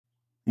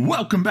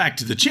Welcome back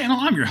to the channel.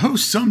 I'm your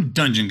host, Some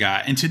Dungeon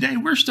Guy, and today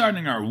we're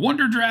starting our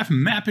Wonderdraft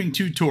mapping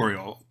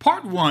tutorial,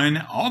 part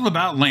 1, all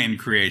about land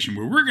creation,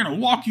 where we're going to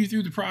walk you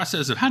through the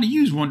process of how to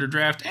use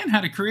Wonderdraft and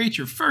how to create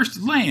your first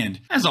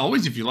land. As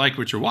always, if you like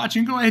what you're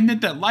watching, go ahead and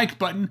hit that like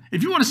button.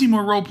 If you want to see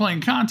more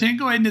role-playing content,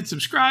 go ahead and hit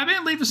subscribe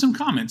and leave us some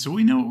comments so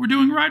we know what we're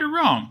doing right or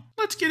wrong.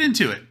 Let's get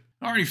into it.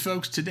 Alrighty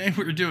folks, today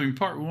we're doing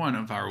part 1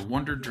 of our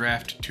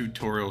Wonderdraft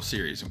tutorial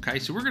series, okay?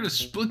 So we're going to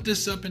split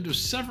this up into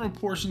several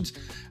portions.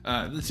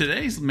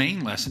 Today's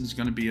main lesson is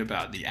going to be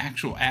about the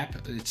actual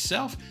app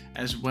itself,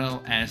 as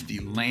well as the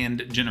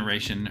land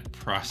generation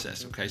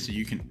process, okay? So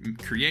you can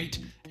create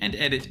and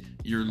edit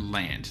your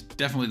land.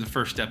 Definitely the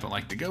first step I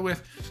like to go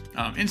with.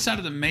 Inside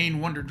of the main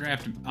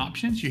Wonderdraft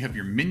options, you have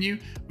your menu,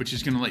 which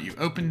is going to let you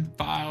open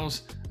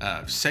files,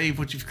 save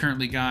what you've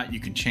currently got. You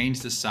can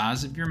change the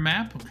size of your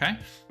map, okay?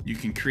 You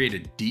can create a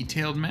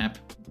detailed map,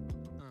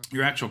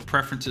 your actual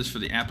preferences for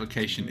the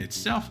application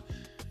itself.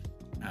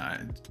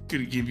 It's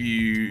going to give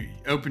you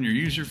open your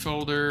user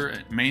folder,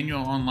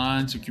 manual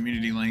online, so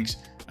community links,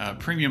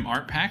 premium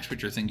art packs,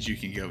 which are things you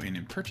can go in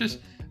and purchase,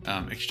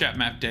 extract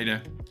map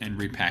data, and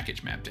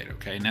repackage map data,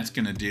 okay? And that's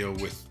going to deal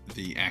with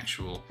the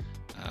actual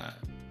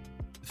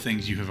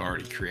things you have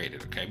already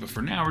created, okay? But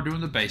for now, we're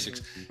doing the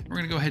basics. We're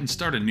going to go ahead and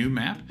start a new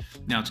map.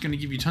 Now, it's going to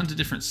give you tons of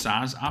different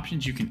size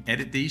options. You can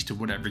edit these to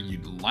whatever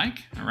you'd like,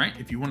 all right?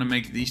 If you want to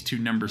make these two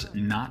numbers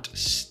not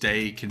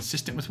stay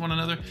consistent with one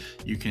another,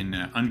 you can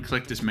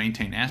unclick this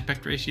maintain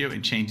aspect ratio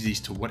and change these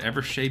to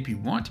whatever shape you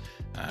want,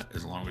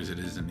 as long as it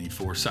is in the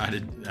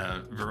four-sided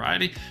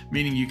variety,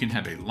 meaning you can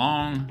have a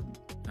long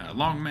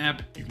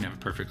map, you can have a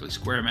perfectly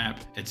square map,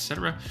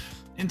 etc.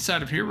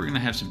 Inside of here, we're going to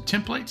have some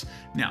templates.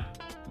 Now,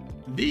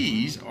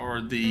 these are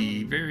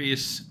the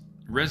various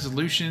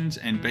resolutions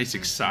and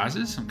basic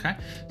sizes, okay?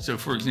 So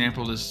for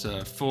example, this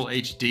full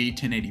HD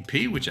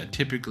 1080p, which I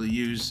typically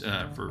use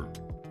for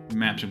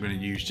maps I'm going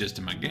to use just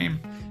in my game,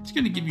 it's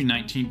going to give you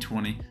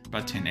 1920 by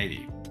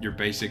 1080, your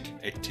basic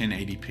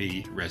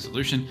 1080p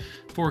resolution.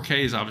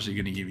 4K is obviously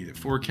going to give you the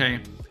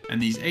 4K.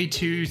 And these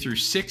A2 through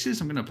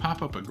 6s, I'm going to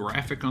pop up a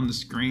graphic on the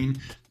screen,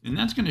 and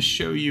that's going to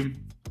show you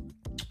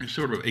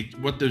sort of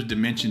what those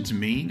dimensions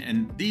mean.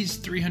 And these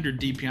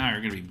 300 DPI are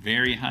going to be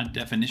very high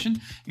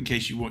definition in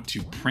case you want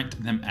to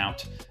print them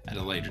out at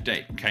a later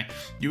date, okay?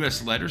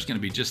 US letter is going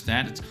to be just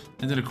that.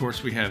 And then of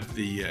course we have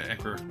the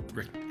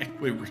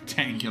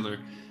equirectangular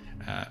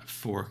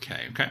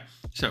 4K, okay?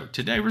 So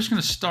today we're just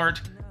going to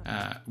start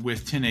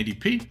with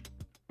 1080p.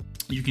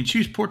 You can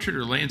choose portrait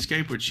or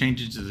landscape, which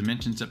changes the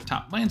dimensions up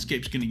top.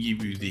 Landscape is going to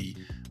give you the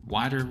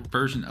wider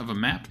version of a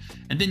map,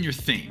 and then your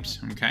themes,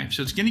 okay?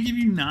 So it's going to give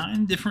you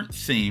 9 different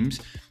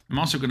themes. I'm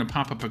also going to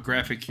pop up a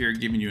graphic here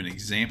giving you an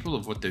example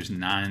of what those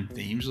 9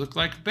 themes look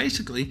like.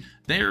 Basically,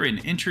 they're an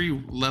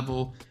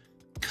entry-level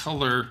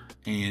color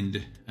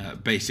and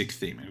basic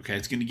theming, okay?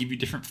 It's going to give you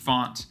different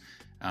fonts.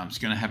 It's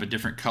going to have a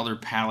different color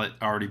palette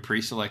already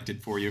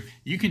pre-selected for you.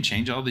 You can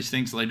change all these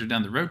things later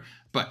down the road,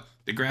 but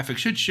the graphic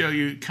should show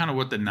you kind of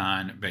what the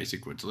 9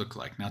 basic ones look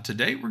like. Now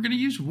today we're going to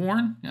use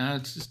worn.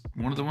 It's just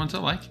one of the ones I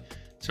like.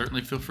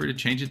 Certainly feel free to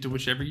change it to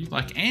whichever you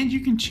like, and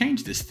you can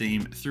change this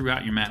theme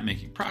throughout your map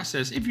making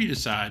process if you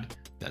decide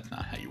that's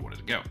not how you want it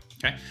to go,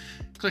 okay?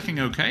 Clicking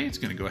OK, it's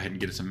going to go ahead and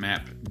get us a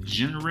map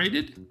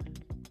generated.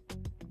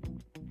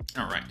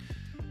 All right.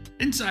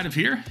 Inside of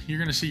here, you're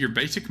going to see your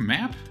basic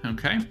map,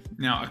 okay?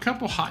 Now, a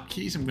couple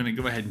hotkeys I'm going to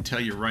go ahead and tell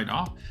you right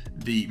off.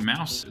 The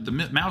mouse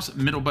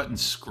middle button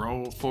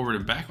scroll forward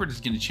and backward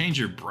is going to change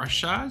your brush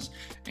size.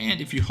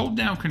 And if you hold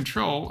down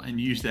Control and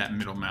use that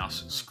middle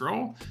mouse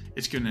scroll,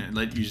 it's going to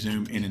let you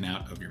zoom in and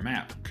out of your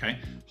map, okay?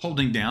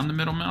 Holding down the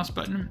middle mouse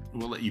button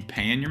will let you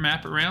pan your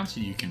map around so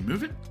you can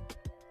move it.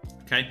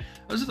 Okay,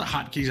 those are the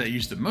hotkeys I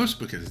use the most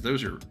because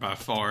those are by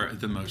far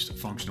the most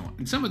functional.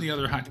 And some of the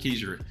other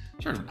hotkeys are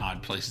sort of in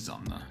odd places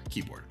on the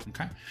keyboard,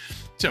 okay?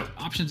 So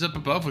options up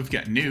above, we've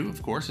got new,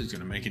 of course, it's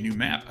gonna make a new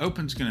map.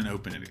 Open's gonna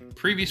open a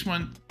previous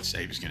one.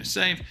 Save is gonna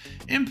save.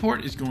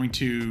 Import is going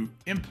to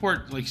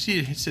import, like see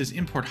it says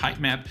import height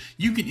map.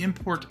 You can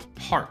import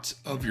parts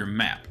of your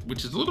map,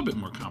 which is a little bit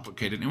more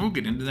complicated, and we'll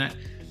get into that.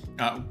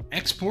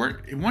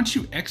 Export, once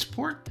you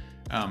export,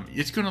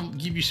 it's going to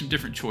give you some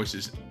different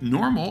choices.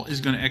 Normal is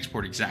going to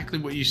export exactly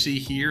what you see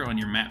here on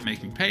your map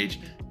making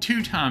page.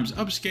 2 times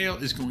upscale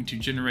is going to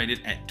generate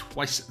it at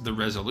twice the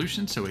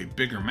resolution, so a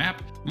bigger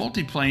map.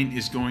 Multiplane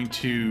is going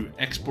to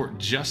export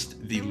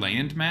just the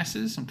land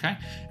masses, okay?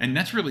 And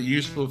that's really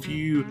useful if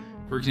you,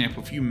 for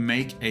example, if you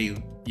make a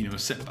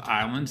set of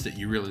islands that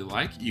you really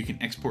like, you can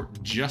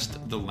export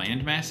just the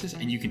land masses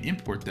and you can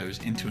import those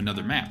into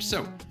another map.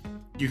 So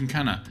you can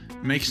kind of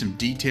make some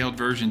detailed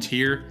versions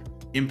here,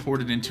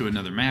 import it into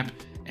another map,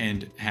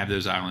 and have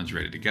those islands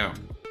ready to go.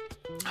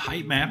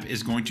 Height map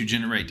is going to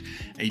generate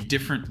a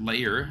different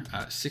layer,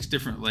 6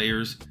 different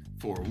layers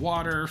for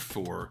water,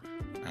 for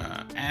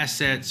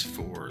assets,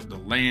 for the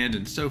land,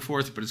 and so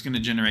forth, but it's going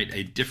to generate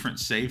a different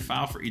save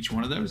file for each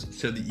one of those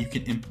so that you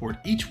can import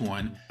each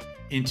one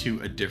into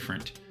a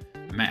different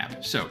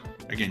map. So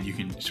again, you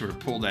can sort of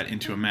pull that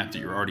into a map that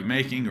you're already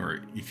making,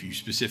 or if you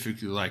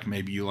specifically like,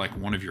 maybe you like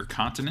one of your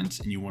continents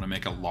and you want to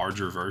make a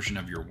larger version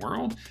of your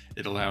world,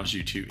 it allows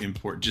you to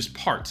import just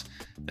parts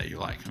that you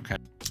like, okay?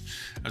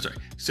 I'm sorry.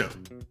 So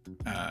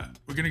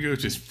we're going to go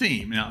to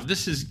theme. Now,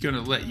 this is going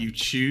to let you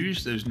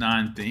choose those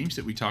 9 themes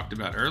that we talked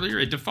about earlier.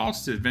 It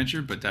defaults to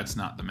adventure, but that's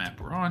not the map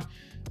we're on.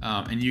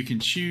 And you can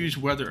choose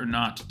whether or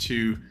not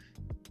to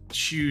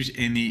choose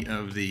any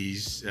of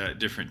these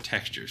different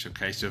textures,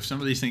 okay? So if some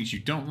of these things you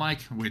don't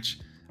like, which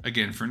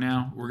again, for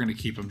now, we're going to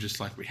keep them just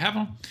like we have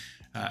them.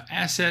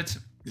 Assets,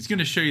 it's going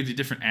to show you the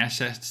different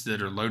assets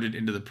that are loaded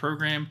into the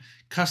program.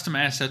 Custom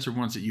assets are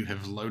ones that you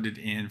have loaded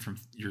in from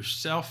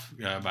yourself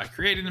by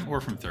creating them,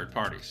 or from third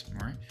parties,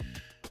 all right?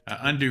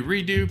 Undo,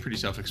 redo, pretty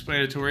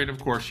self-explanatory, and of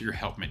course your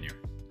help menu,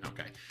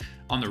 okay?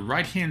 On the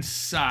right-hand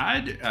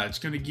side, it's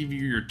going to give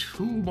you your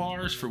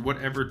toolbars for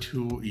whatever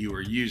tool you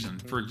are using.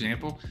 For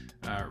example,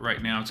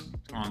 right now it's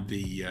on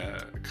the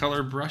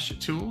color brush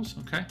tools,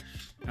 okay?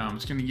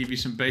 It's going to give you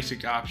some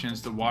basic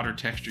options. The water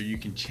texture, you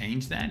can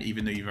change that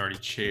even though you've already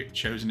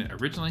chosen it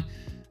originally.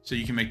 So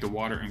you can make the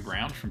water and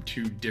ground from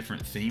 2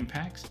 different theme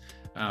packs.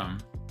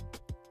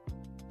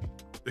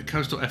 The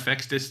coastal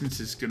FX distance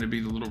is going to be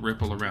the little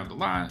ripple around the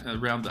land,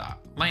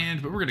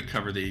 but we're going to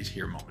cover these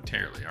here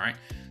momentarily, all right?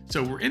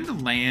 So we're in the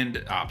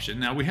land option.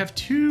 Now we have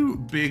 2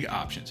 big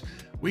options.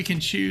 We can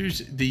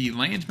choose the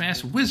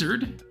landmass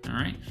wizard, all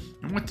right?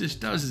 And what this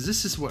does is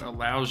this is what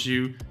allows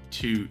you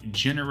to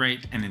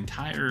generate an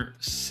entire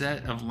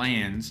set of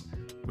lands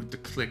with the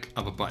click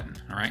of a button,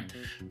 all right?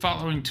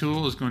 Following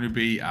tool is going to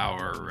be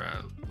our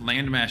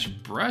landmass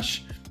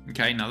brush.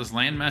 Okay, now this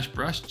landmass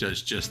brush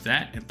does just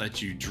that. It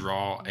lets you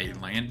draw a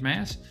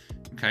landmass.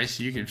 Okay,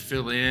 so you can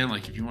fill in,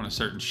 like if you want a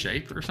certain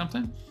shape or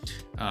something.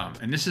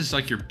 And this is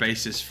like your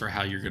basis for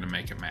how you're gonna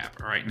make a map.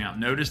 All right, now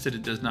notice that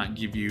it does not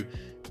give you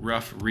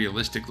rough,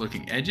 realistic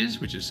looking edges,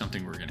 which is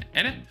something we're gonna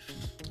edit.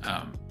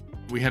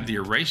 We have the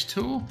erase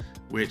tool,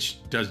 which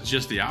does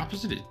just the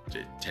opposite. It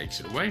takes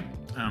it away.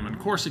 And of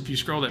course, if you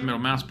scroll that middle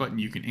mouse button,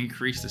 you can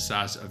increase the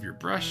size of your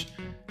brush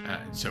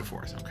and so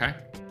forth, okay?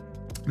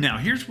 Now,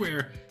 here's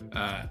where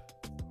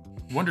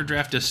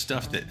Wonderdraft does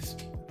stuff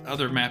that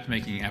other map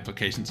making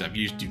applications I've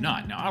used do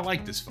not. Now, I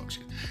like this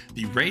function.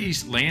 The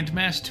raise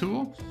landmass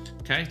tool,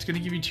 okay, it's going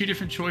to give you 2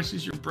 different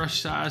choices, your brush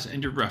size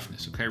and your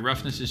roughness, okay?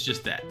 Roughness is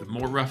just that. The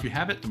more rough you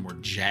have it, the more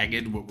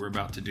jagged what we're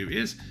about to do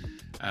is.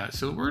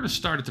 So we're going to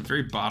start at the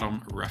very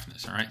bottom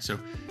roughness, all right? So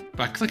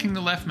by clicking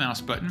the left mouse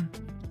button,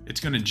 it's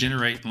going to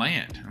generate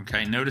land,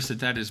 okay? Notice that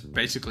that is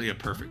basically a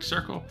perfect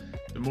circle.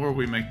 The more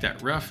we make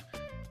that rough,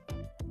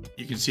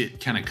 you can see it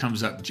kind of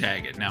comes up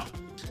jagged. Now,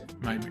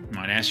 you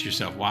might ask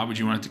yourself, why would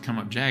you want it to come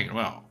up jagged?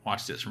 Well,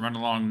 watch this. Run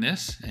along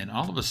this, and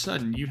all of a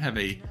sudden, you have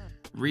a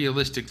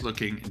realistic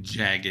looking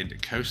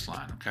jagged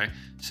coastline, okay?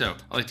 So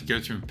I like to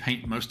go through and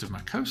paint most of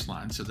my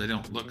coastlines so they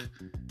don't look,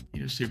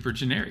 you know, super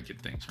generic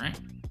and things, right?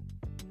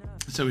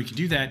 So we can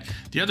do that.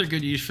 The other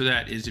good use for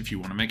that is if you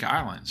want to make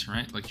islands,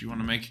 right? Like you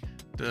want to make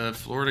the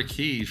Florida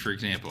Keys, for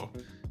example.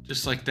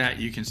 Just like that,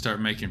 you can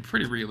start making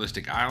pretty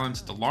realistic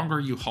islands. The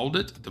longer you hold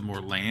it, the more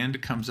land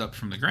comes up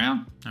from the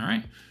ground, all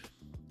right?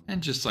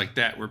 And just like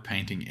that, we're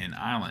painting in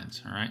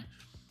islands, all right?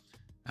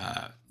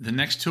 The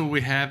next tool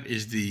we have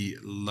is the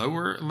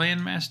lower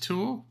landmass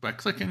tool. By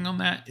clicking on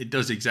that, it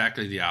does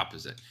exactly the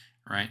opposite,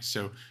 right?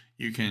 So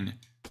you can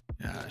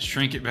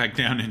shrink it back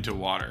down into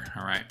water,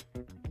 all right?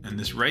 And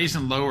this raise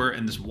and lower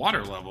and this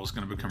water level is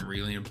going to become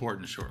really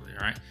important shortly,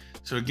 all right?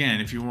 So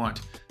again, if you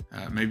want,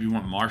 maybe you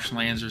want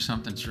marshlands or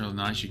something, it's really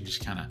nice. You can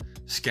just kind of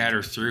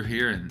scatter through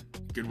here, and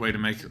a good way to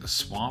make a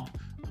swamp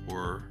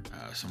or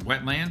some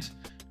wetlands,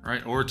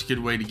 right? Or it's a good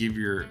way to give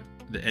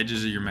the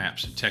edges of your map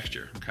some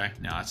texture, okay?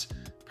 Now that's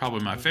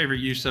probably my favorite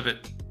use of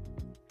it.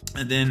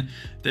 And then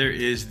there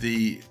is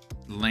the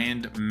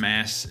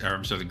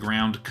the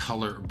ground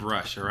color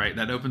brush, all right?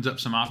 That opens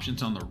up some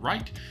options on the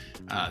right.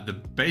 The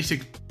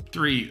basic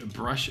 3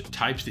 brush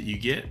types that you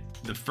get.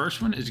 The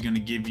first one is going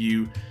to give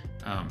you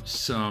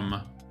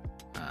some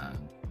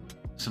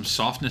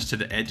softness to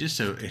the edges,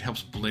 so it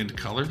helps blend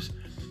colors.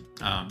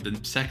 The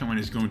second one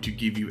is going to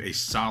give you a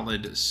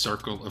solid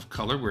circle of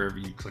color wherever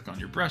you click on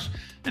your brush.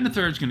 And the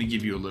third is going to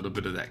give you a little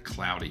bit of that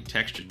cloudy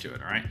texture to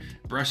it, all right?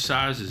 Brush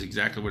size is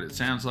exactly what it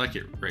sounds like.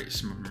 It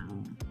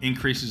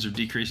increases or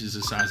decreases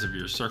the size of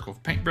your circle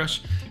of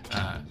paintbrush.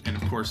 And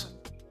of course,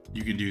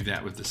 you can do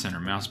that with the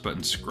center mouse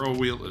button scroll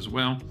wheel as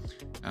well.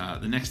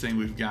 The next thing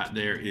we've got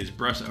there is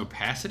brush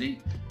opacity.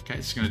 Okay,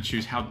 it's going to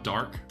choose how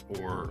dark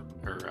or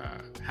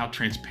how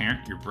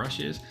transparent your brush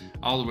is.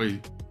 All the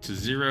way to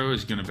 0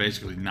 is going to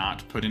basically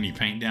not put any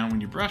paint down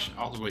when you brush,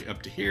 all the way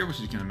up to here, which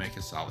is going to make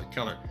a solid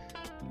color.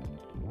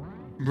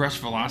 Brush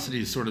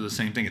velocity is sort of the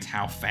same thing. It's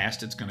how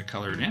fast it's going to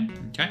color it in.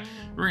 Okay,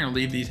 we're going to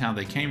leave these how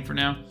they came for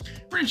now.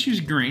 We're going to choose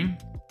green,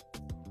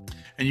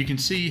 and you can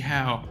see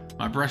how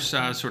my brush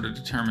size sort of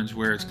determines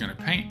where it's going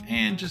to paint,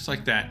 and just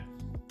like that,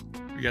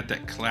 we got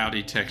that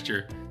cloudy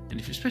texture. And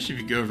especially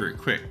if you go very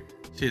quick,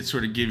 see, it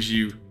sort of gives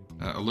you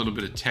a little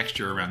bit of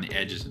texture around the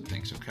edges and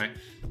things. Okay,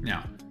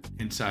 now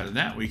inside of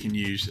that, we can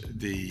use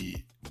the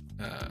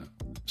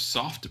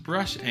soft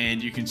brush,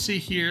 and you can see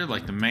here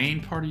like the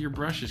main part of your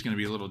brush is going to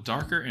be a little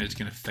darker and it's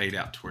going to fade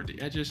out toward the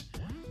edges.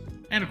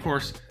 And of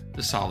course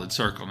the solid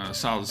circle. Now the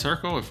solid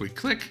circle, if we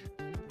click,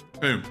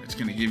 boom, it's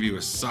going to give you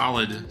a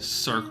solid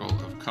circle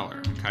of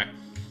color. Okay.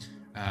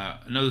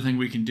 Another thing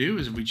we can do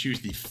is if we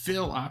choose the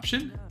fill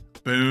option,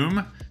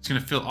 boom, it's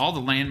going to fill all the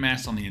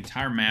landmass on the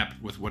entire map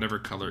with whatever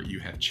color you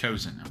have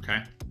chosen.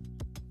 Okay.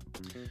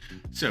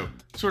 So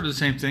sort of the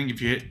same thing.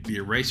 If you hit the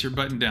eraser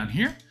button down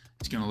here,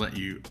 it's going to let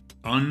you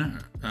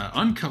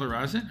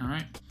uncolorize it. All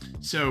right.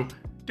 So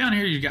down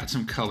here you've got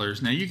some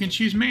colors. Now you can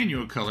choose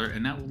manual color,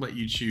 and that will let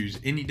you choose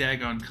any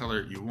daggone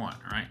color you want.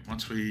 All right.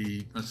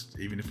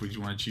 Even if we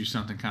want to choose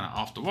something kind of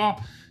off the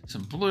wall,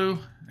 some blue.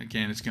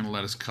 Again, it's going to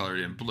let us color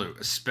it in blue.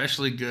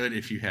 Especially good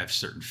if you have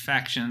certain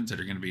factions that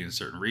are going to be in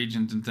certain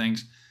regions and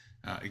things.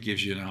 It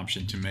gives you an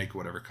option to make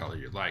whatever color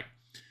you like.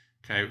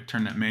 Okay.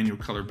 Turn that manual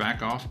color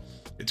back off.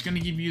 It's going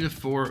to give you the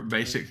 4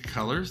 basic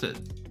colors that,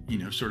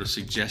 sort of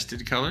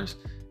suggested colors.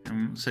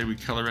 And say we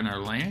color in our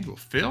land, we'll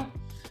fill.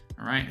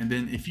 All right. And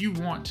then if you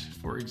want,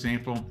 for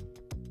example,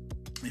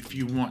 if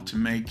you want to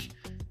make,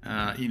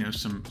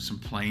 some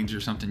plains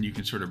or something, you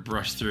can sort of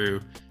brush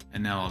through,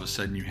 and now all of a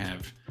sudden you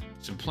have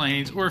some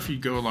plains. Or if you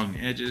go along the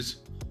edges,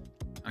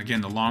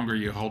 again, the longer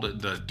you hold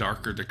it, the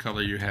darker the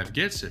color you have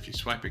gets. If you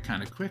swipe it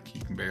kind of quick,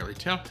 you can barely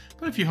tell.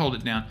 But if you hold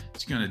it down,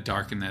 it's going to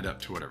darken that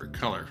up to whatever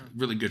color.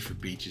 Really good for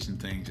beaches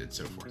and things and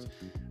so forth.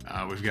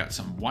 We've got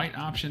some white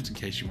options in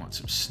case you want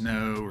some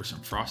snow or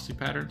some frosty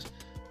patterns.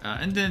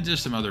 And then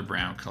just some other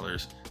brown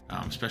colors,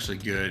 especially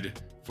good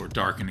for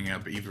darkening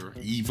up either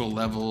evil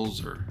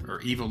levels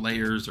or evil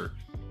layers or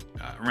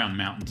around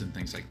mountains and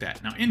things like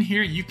that. Now in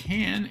here, you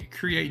can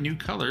create new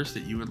colors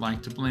that you would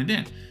like to blend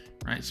in.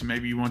 Right, so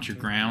maybe you want your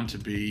ground to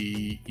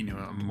be,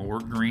 a more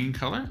green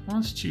color. Well,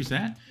 let's choose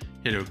that.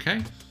 Hit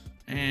OK,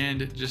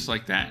 and just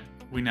like that,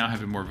 we now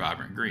have a more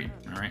vibrant green.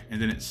 All right,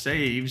 and then it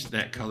saves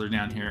that color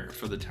down here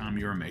for the time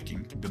you are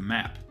making the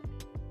map.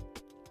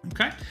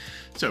 Okay,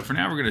 so for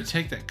now, we're going to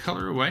take that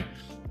color away,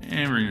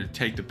 and we're going to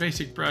take the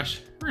basic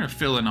brush. We're going to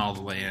fill in all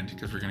the land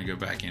because we're going to go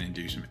back in and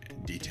do some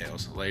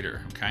details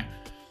later. Okay,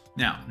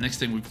 now next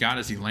thing we've got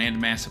is the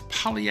landmass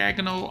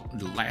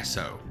polyagonal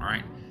lasso. All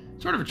right.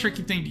 Sort of a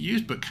tricky thing to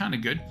use, but kind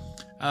of good.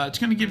 It's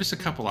going to give us a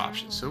couple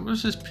options. So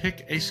let's just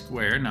pick a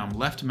square. Now I'm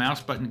left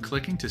mouse button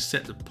clicking to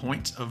set the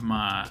points of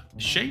my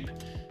shape.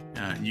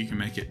 You can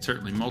make it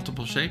certainly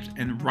multiple shapes,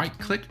 and right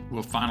click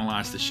will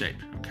finalize the shape.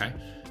 Okay,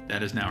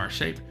 that is now our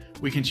shape.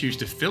 We can choose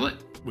to fill it,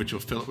 which will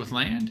fill it with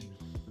land.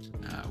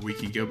 We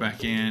can go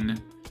back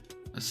in.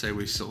 Let's say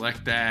we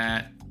select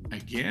that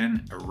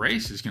again.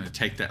 Erase is going to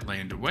take that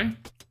land away.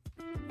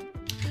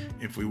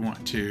 If we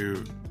want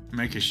to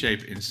make a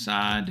shape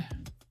inside,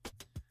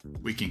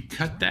 we can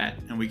cut that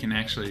and we can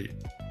actually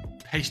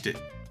paste it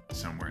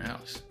somewhere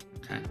else.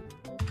 Okay,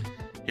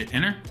 hit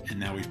enter, and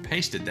now we've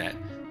pasted that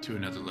to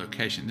another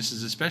location. This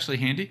is especially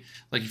handy,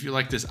 like if you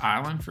like this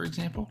island, for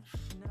example.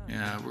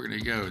 We're going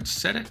to go and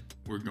set it.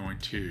 We're going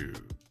to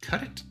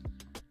cut it,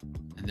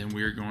 and then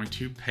we're going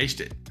to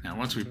paste it. Now,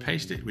 once we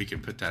paste it, we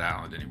can put that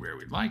island anywhere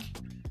we'd like,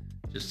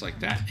 just like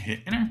that. Hit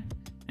enter,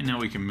 and now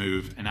we can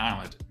move an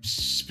island.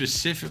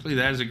 Specifically,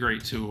 that is a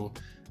great tool.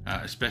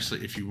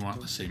 Especially if you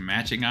want, let's say,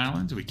 matching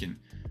islands. We can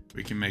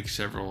make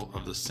several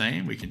of the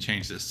same. We can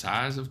change the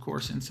size, of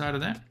course, inside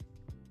of that.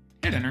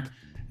 Hit enter,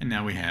 and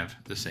now we have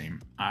the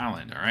same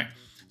island. All right.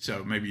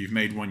 So maybe you've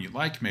made one you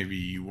like. Maybe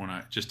you want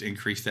to just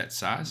increase that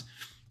size.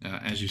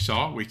 As you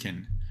saw, we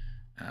can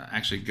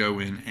actually go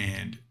in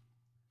and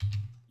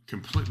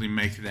completely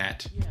make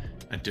that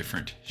a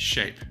different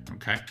shape.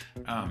 Okay.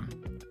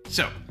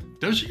 So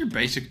those are your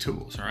basic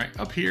tools. All right.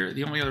 Up here,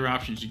 the only other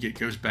options you get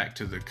goes back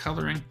to the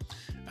coloring.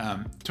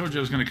 Told you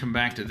I was going to come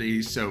back to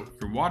these. So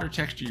your water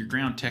texture, your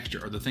ground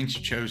texture are the things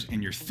you chose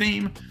in your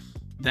theme.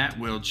 That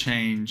will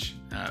change.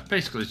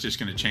 Basically, it's just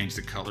going to change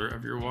the color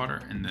of your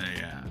water and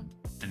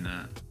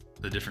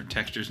the different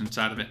textures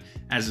inside of it.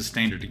 As a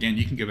standard, again,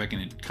 you can go back in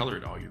and color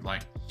it all you'd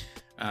like.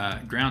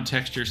 Ground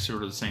texture is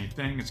sort of the same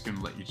thing. It's going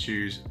to let you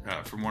choose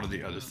from one of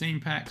the other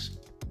theme packs.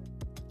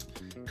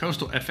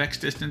 Coastal FX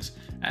distance.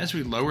 As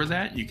we lower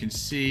that, you can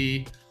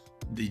see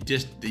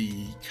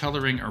the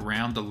coloring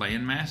around the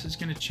landmass is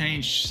going to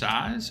change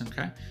size.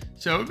 Okay,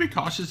 so be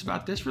cautious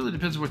about this. Really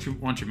depends on what you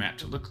want your map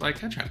to look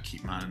like. I try to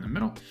keep mine in the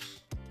middle.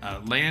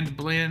 Land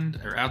blend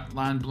or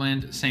outline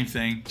blend, same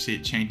thing. See,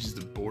 it changes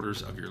the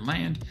borders of your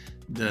land.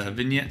 The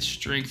vignette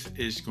strength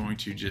is going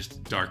to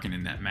just darken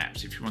in that map.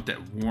 So if you want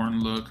that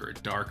worn look or a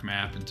dark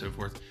map and so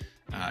forth,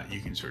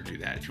 you can sort of do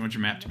that. If you want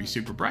your map to be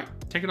super bright,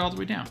 take it all the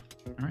way down.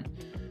 All right.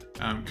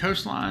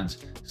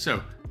 Coastlines.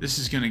 So this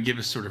is going to give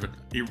us sort of an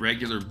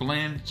irregular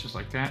blend, just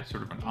like that,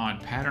 sort of an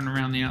odd pattern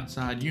around the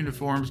outside.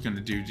 Uniform is going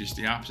to do just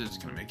the opposite. It's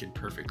going to make it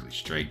perfectly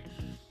straight.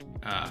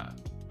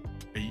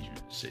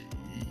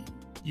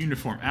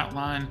 Uniform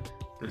outline,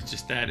 that's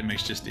just that. It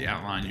makes just the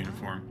outline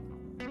uniform.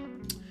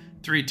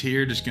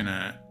 3-tiered is going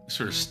to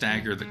sort of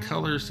stagger the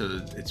colors so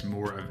that it's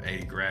more of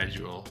a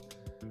gradual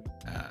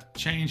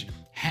change.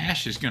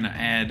 Hash is going to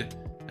add,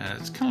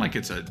 it's kind of like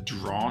it's a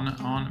drawn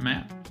on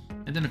map.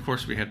 And then of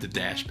course we have the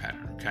dash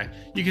pattern, okay?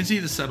 You can see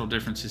the subtle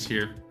differences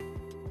here.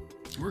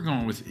 We're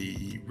going with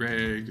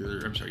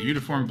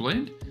uniform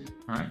blend,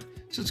 all right?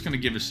 So it's gonna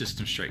give us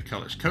system straight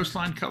colors.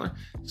 Coastline color,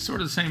 sort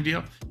of the same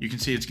deal. You can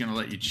see it's gonna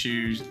let you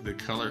choose the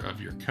color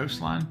of your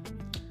coastline.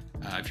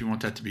 If you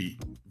want that to be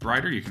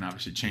brighter, you can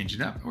obviously change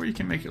it up, or you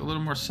can make it a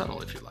little more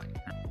subtle if you like.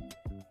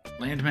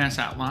 Landmass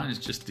outline is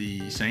just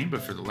the same,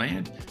 but for the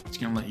land, it's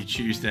gonna let you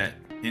choose that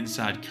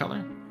inside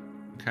color,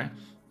 okay?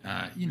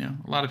 You know,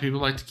 a lot of people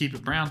like to keep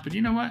it brown, but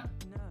you know what?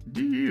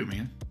 Do you,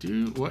 man.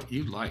 Do what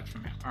you like.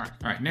 All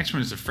right, next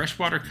one is the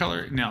freshwater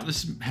color. Now,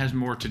 this has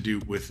more to do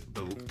with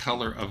the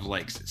color of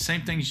lakes.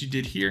 Same thing as you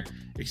did here,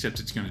 except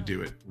it's going to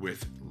do it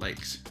with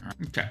lakes. All right,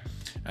 okay.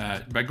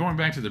 By going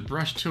back to the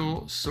brush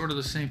tool, sort of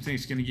the same thing.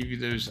 It's going to give you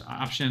those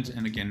options.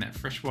 And again, that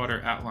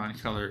freshwater outline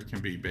color can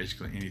be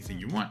basically anything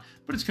you want,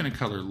 but it's going to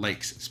color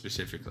lakes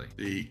specifically.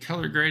 The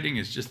color grading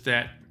is just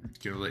that. It's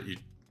going to let you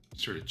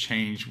sort of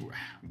change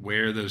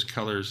where those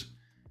colors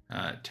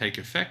take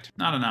effect.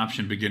 Not an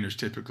option beginners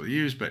typically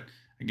use, but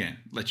again,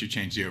 let you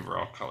change the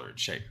overall color and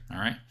shape. All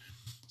right.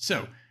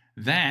 So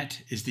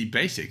that is the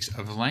basics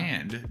of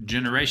land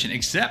generation,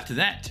 except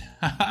that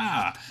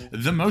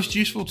the most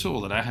useful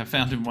tool that I have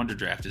found in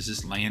Wonderdraft is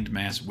this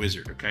landmass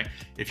wizard. Okay.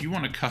 If you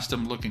want a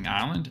custom looking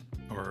island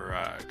or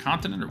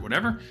continent or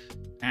whatever,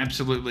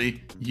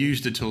 absolutely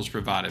use the tools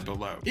provided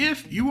below.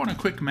 If you want a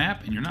quick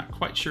map and you're not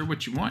quite sure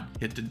what you want,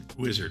 hit the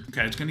wizard.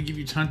 Okay, it's going to give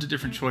you tons of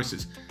different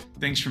choices.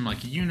 Things from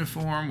like a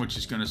uniform, which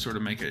is going to sort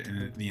of make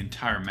the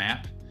entire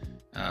map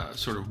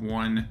sort of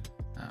one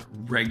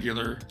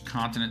regular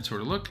continent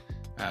sort of look,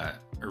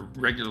 or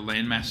regular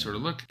landmass sort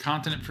of look.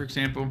 Continent, for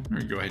example, we're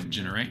going to go ahead and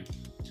generate.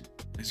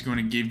 It's going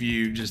to give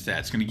you just that.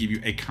 It's going to give you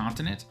a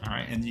continent, all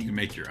right, and you can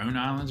make your own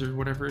islands or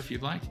whatever if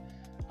you'd like.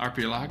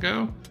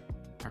 Archipelago.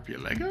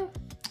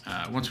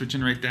 Once we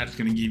generate that, it's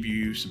going to give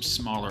you some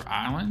smaller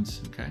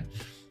islands, okay?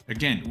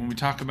 Again, when we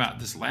talk about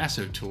this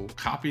lasso tool,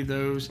 copy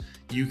those.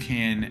 You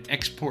can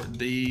export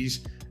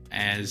these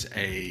as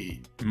a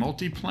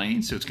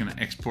multi-plane, so it's going to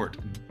export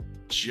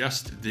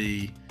just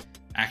the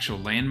actual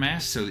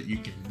landmass so that you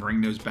can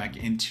bring those back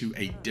into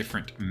a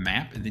different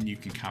map, and then you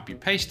can copy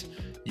paste.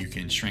 You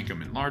can shrink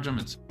them, enlarge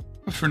them.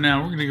 But for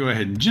now, we're going to go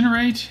ahead and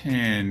generate,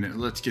 and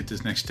let's get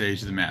this next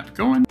stage of the map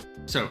going.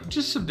 So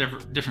just some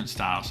different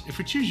styles. If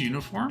we choose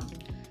uniform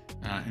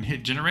and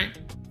hit generate,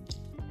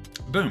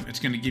 boom, it's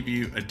going to give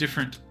you a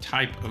different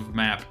type of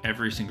map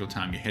every single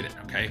time you hit it,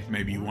 okay?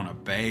 Maybe you want a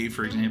bay,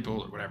 for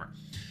example, or whatever.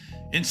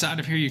 Inside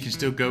of here, you can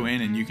still go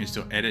in and you can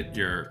still edit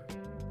your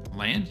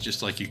land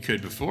just like you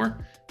could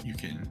before. You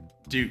can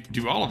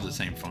do all of the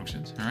same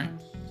functions, all right?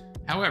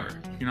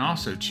 However, you can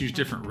also choose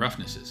different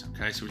roughnesses,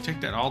 okay? So we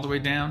take that all the way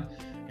down,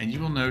 and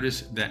you will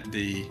notice that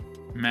the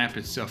map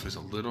itself is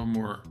a little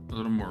more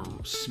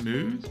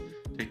smooth.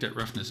 Take that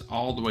roughness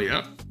all the way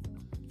up,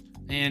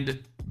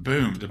 and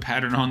boom, the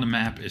pattern on the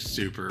map is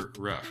super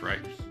rough,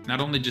 right?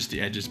 Not only just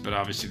the edges, but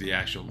obviously the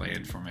actual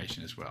land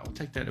formation as well. We'll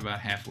take that about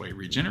halfway,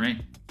 regenerate.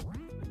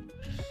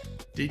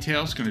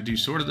 Details, going to do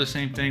sort of the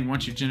same thing.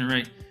 Once you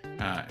generate,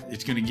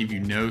 it's going to give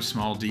you no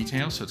small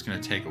details, so it's going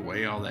to take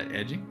away all that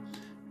edging.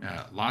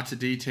 Lots of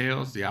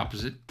details, the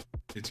opposite.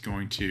 It's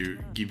going to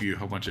give you a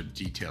whole bunch of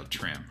detailed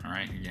trim, all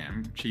right? Again,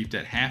 I'm going to keep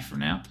that half for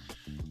now.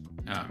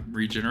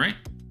 Regenerate.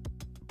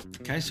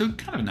 Okay, so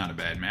kind of not a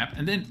bad map.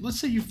 And then let's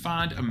say you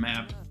find a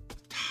map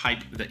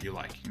type that you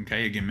like,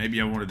 okay? Again,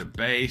 maybe I wanted a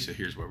bay, so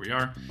here's where we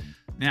are.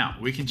 Now,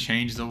 we can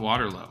change the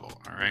water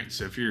level, all right?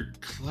 So if you're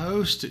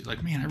close to,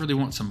 like, man, I really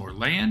want some more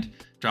land,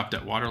 drop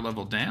that water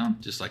level down,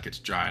 just like it's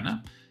drying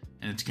up,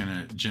 and it's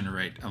gonna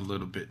generate a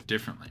little bit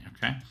differently,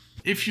 okay?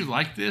 If you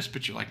like this,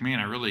 but you're like, man,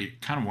 I really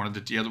kind of wanted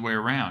it the other way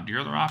around, your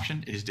other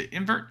option is to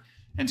invert,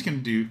 and it's gonna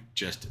do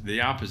just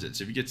the opposite.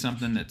 So if you get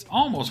something that's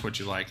almost what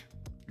you like,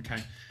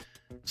 okay?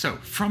 So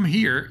from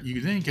here,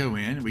 you then go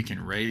in, we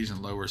can raise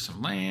and lower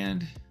some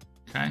land,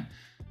 okay?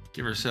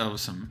 Give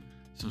ourselves some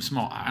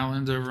small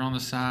islands over on the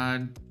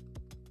side.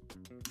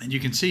 And you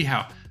can see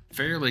how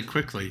fairly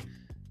quickly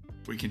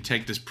we can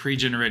take this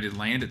pre-generated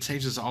land. It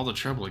saves us all the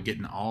trouble of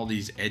getting all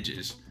these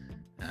edges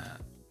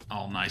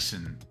all nice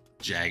and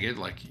jagged,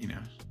 like, you know,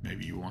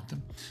 maybe you want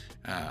them.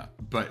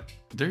 But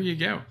there you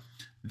go.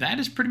 That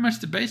is pretty much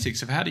the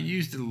basics of how to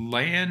use the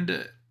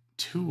land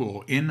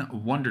tool in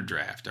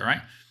Wonderdraft, all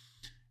right?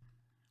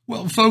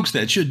 Well, folks,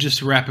 that should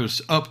just wrap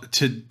us up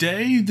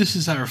today. This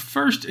is our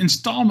first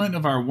installment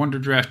of our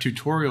Wonderdraft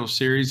tutorial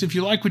series. If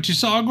you like what you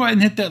saw, go ahead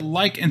and hit that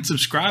like and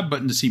subscribe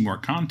button to see more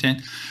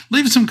content.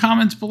 Leave us some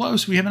comments below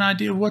so we have an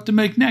idea of what to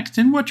make next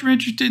and what you're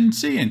interested in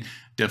seeing.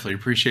 Definitely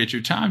appreciate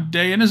your time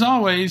today, and as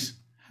always,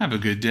 have a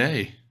good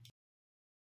day.